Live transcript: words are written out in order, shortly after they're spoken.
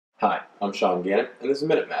Hi, I'm Sean Gannon, and this is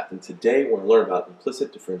Minute Math, and today we're going to learn about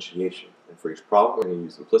implicit differentiation. And for each problem, we're going to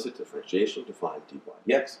use implicit differentiation to find dy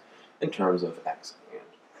dx in terms of x and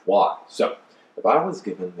y. So, if I was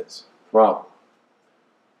given this problem,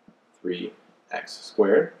 3x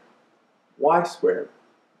squared y squared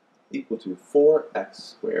equal to 4x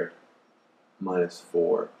squared minus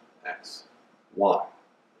 4xy.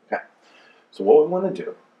 Okay, so what we want to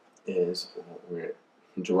do is we're going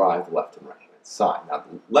to derive the left and right hand side. Now,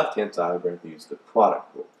 the left-hand side, we're going to use the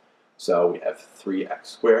product rule. So we have 3x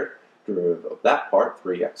squared. Derivative of that part,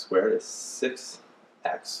 3x squared, is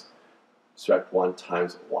 6x subtract 1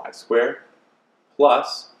 times y squared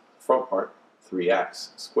plus the front part, 3x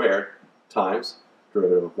squared times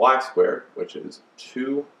derivative of y squared, which is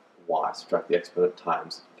 2y subtract the exponent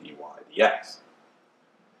times dy dx.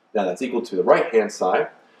 Now that's equal to the right-hand side.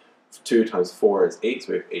 2 times 4 is 8,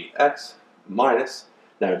 so we have 8x minus.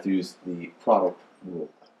 Now I have to use the product rule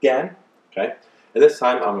again, okay? And this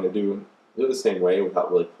time I'm going to do it the same way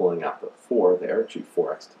without really pulling out the 4 there. Shoot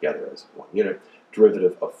 4x together as one unit.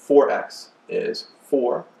 Derivative of 4x is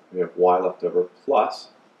 4. We have y left over plus,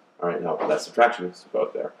 all right, now that's subtraction, so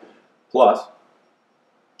both there, plus,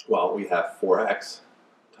 well, we have 4x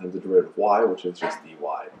times the derivative of y, which is just dy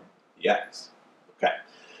dx. Okay.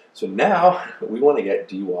 So now we want to get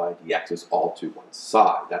dy dx's all to one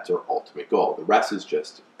side. That's our ultimate goal. The rest is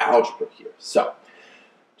just algebra here. So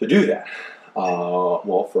to do that,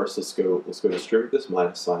 well, first let's go distribute this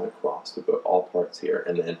minus sign across to all parts here,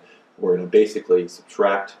 and then we're going to basically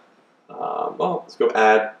subtract. Well, let's go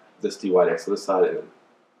add this dy dx to this side, and then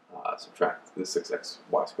subtract this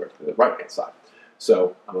 6xy squared to the right hand side.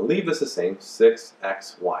 So I'm going to leave this the same,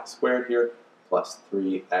 6xy squared here plus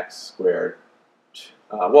 3x squared.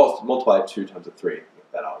 Well, it's multiplied 2 times a 3.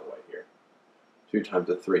 Get that out of the way here. 2 times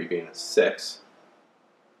a 3 being a 6.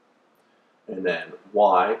 And then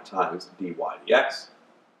y times dy dx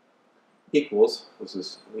equals, let's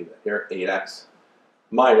just leave that here, 8x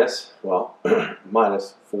minus, well,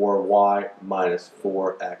 minus 4y minus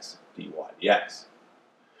 4x dy dx.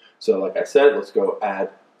 So like I said, let's go add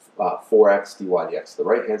 4x dy dx to the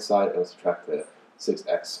right hand side, and let's subtract the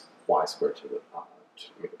 6xy squared to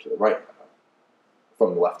the right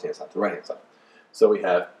from the left-hand side to the right-hand side. So we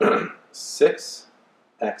have 6x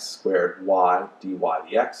squared y dy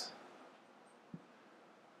dx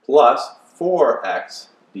plus 4x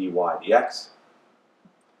dy dx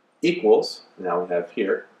equals, now we have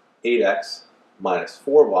here, 8x minus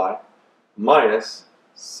 4y minus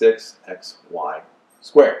 6xy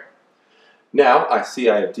squared. Now I see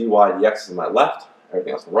I have dy dx on my left,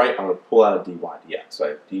 everything else on the right. I'm going to pull out a dy dx. So I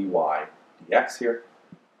have dy dx here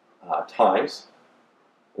times,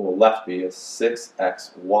 will left be is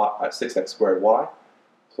 6x squared y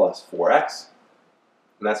plus 4x,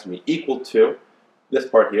 and that's going to be equal to this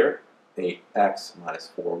part here, 8x minus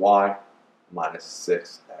 4y minus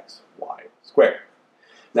 6xy squared.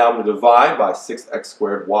 Now I'm going to divide by 6x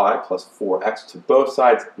squared y plus 4x to both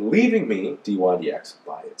sides, leaving me dy dx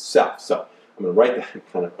by itself. So I'm going to write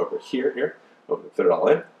that kind of over here. I'm going to fit it all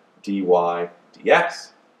in. Dy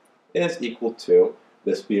dx is equal to,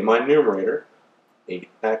 this being my numerator,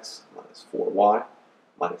 8x minus 4y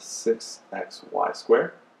minus 6xy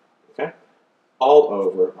squared, okay, all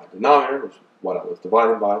over my denominator, which is what I was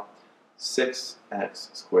dividing by,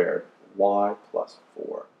 6x squared y plus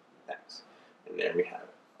 4x. And there we have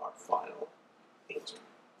our final answer.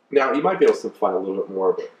 Now, you might be able to simplify a little bit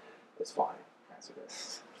more, but it's fine as it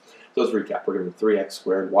is. So let's recap. We're going to 3x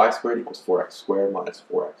squared y squared equals 4x squared minus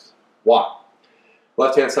 4xy.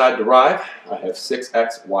 Left-hand side derive, I have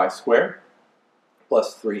 6xy squared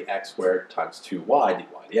plus 3x squared times 2y dy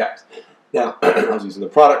dx. Now, I was using the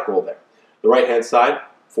product rule there. The right-hand side,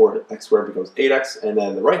 4x squared becomes 8x, and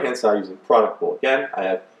then the right-hand side using the product rule again, I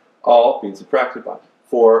have all being subtracted by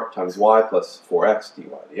 4 times y plus 4x dy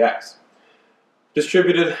dx.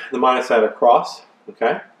 Distributed the minus sign across,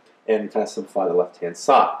 okay, and kind of simplify the left-hand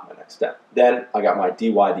side, my next step. Then I got my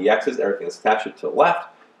dy dx's, everything that's attached to the left.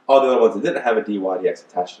 All the other ones that didn't have a dy dx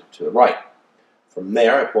attached to the right. From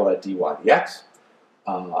there, I pulled out dy dx.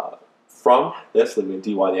 From this, leaving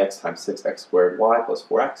dy dx times 6x squared y plus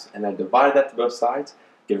 4x, and then divide that to both sides,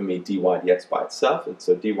 giving me dy dx by itself. And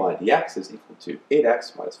so dy dx is equal to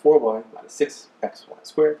 8x minus 4y minus 6xy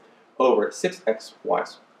squared over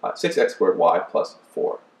 6x squared y plus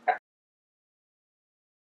 4